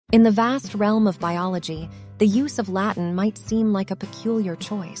In the vast realm of biology, the use of Latin might seem like a peculiar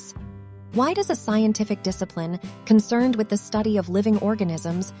choice. Why does a scientific discipline concerned with the study of living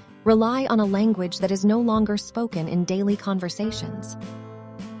organisms rely on a language that is no longer spoken in daily conversations?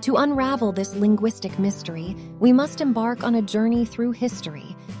 To unravel this linguistic mystery, we must embark on a journey through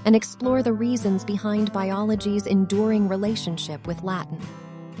history and explore the reasons behind biology's enduring relationship with Latin.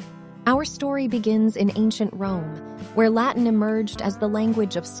 Our story begins in ancient Rome, where Latin emerged as the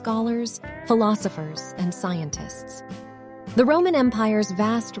language of scholars, philosophers, and scientists. The Roman Empire's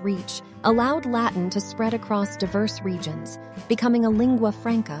vast reach allowed Latin to spread across diverse regions, becoming a lingua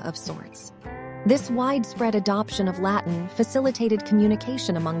franca of sorts. This widespread adoption of Latin facilitated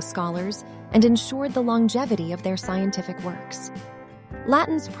communication among scholars and ensured the longevity of their scientific works.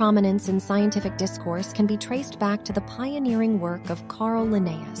 Latin's prominence in scientific discourse can be traced back to the pioneering work of Carl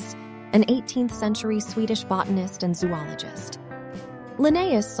Linnaeus, an 18th-century Swedish botanist and zoologist.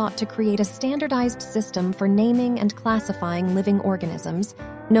 Linnaeus sought to create a standardized system for naming and classifying living organisms,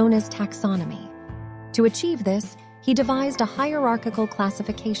 known as taxonomy. To achieve this, he devised a hierarchical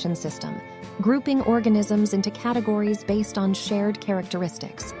classification system, grouping organisms into categories based on shared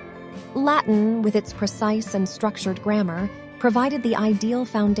characteristics. Latin, with its precise and structured grammar, provided the ideal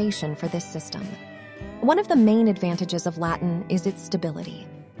foundation for this system. One of the main advantages of Latin is its stability.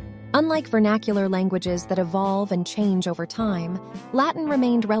 Unlike vernacular languages that evolve and change over time, Latin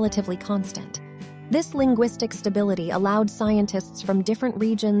remained relatively constant. This linguistic stability allowed scientists from different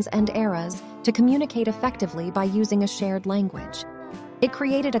regions and eras to communicate effectively by using a shared language. It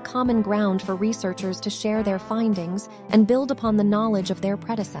created a common ground for researchers to share their findings and build upon the knowledge of their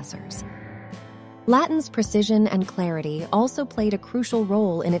predecessors. Latin's precision and clarity also played a crucial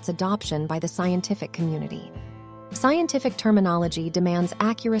role in its adoption by the scientific community. Scientific terminology demands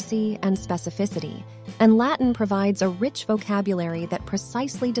accuracy and specificity, and Latin provides a rich vocabulary that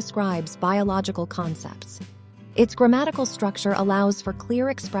precisely describes biological concepts. Its grammatical structure allows for clear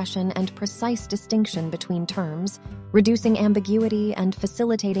expression and precise distinction between terms, reducing ambiguity and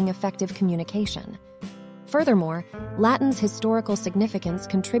facilitating effective communication. Furthermore, Latin's historical significance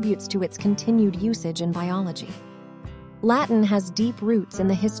contributes to its continued usage in biology. Latin has deep roots in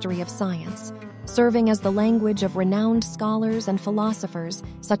the history of science, serving as the language of renowned scholars and philosophers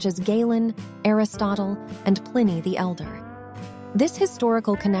such as Galen, Aristotle, and Pliny the Elder. This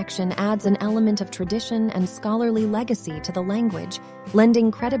historical connection adds an element of tradition and scholarly legacy to the language,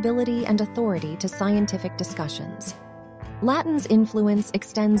 lending credibility and authority to scientific discussions. Latin's influence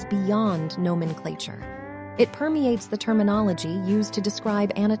extends beyond nomenclature. It permeates the terminology used to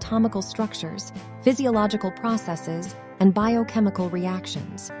describe anatomical structures, physiological processes, and biochemical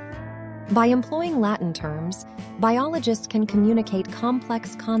reactions. By employing Latin terms, biologists can communicate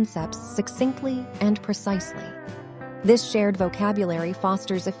complex concepts succinctly and precisely. This shared vocabulary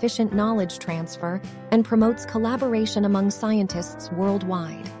fosters efficient knowledge transfer and promotes collaboration among scientists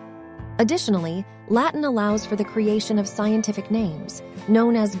worldwide. Additionally, Latin allows for the creation of scientific names,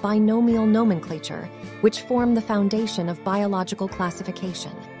 known as binomial nomenclature, which form the foundation of biological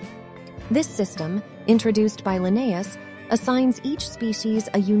classification. This system, introduced by Linnaeus, assigns each species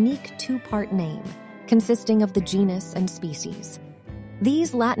a unique two-part name, consisting of the genus and species.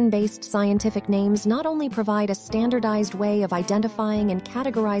 These Latin-based scientific names not only provide a standardized way of identifying and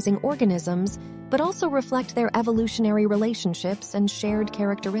categorizing organisms, but also reflect their evolutionary relationships and shared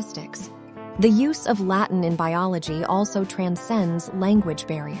characteristics. The use of Latin in biology also transcends language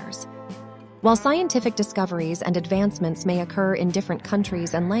barriers. While scientific discoveries and advancements may occur in different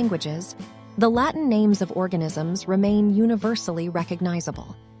countries and languages, the Latin names of organisms remain universally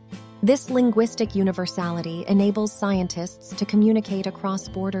recognizable. This linguistic universality enables scientists to communicate across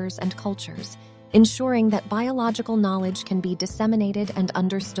borders and cultures, ensuring that biological knowledge can be disseminated and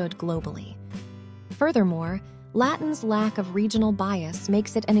understood globally. Furthermore, Latin's lack of regional bias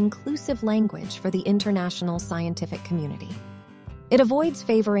makes it an inclusive language for the international scientific community. It avoids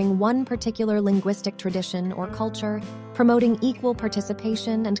favoring one particular linguistic tradition or culture, promoting equal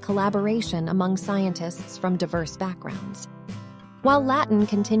participation and collaboration among scientists from diverse backgrounds. While Latin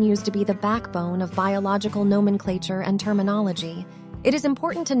continues to be the backbone of biological nomenclature and terminology, it is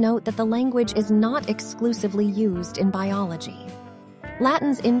important to note that the language is not exclusively used in biology.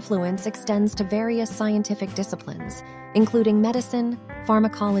 Latin's influence extends to various scientific disciplines, including medicine,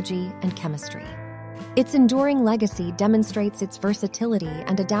 pharmacology, and chemistry. Its enduring legacy demonstrates its versatility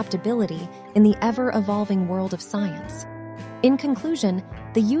and adaptability in the ever-evolving world of science. In conclusion,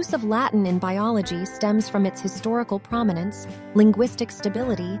 the use of Latin in biology stems from its historical prominence, linguistic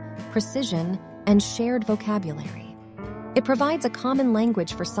stability, precision, and shared vocabulary. It provides a common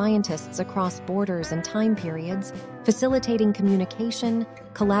language for scientists across borders and time periods, facilitating communication,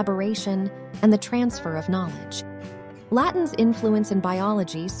 collaboration, and the transfer of knowledge. Latin's influence in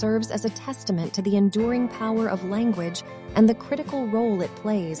biology serves as a testament to the enduring power of language and the critical role it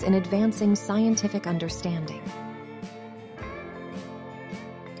plays in advancing scientific understanding.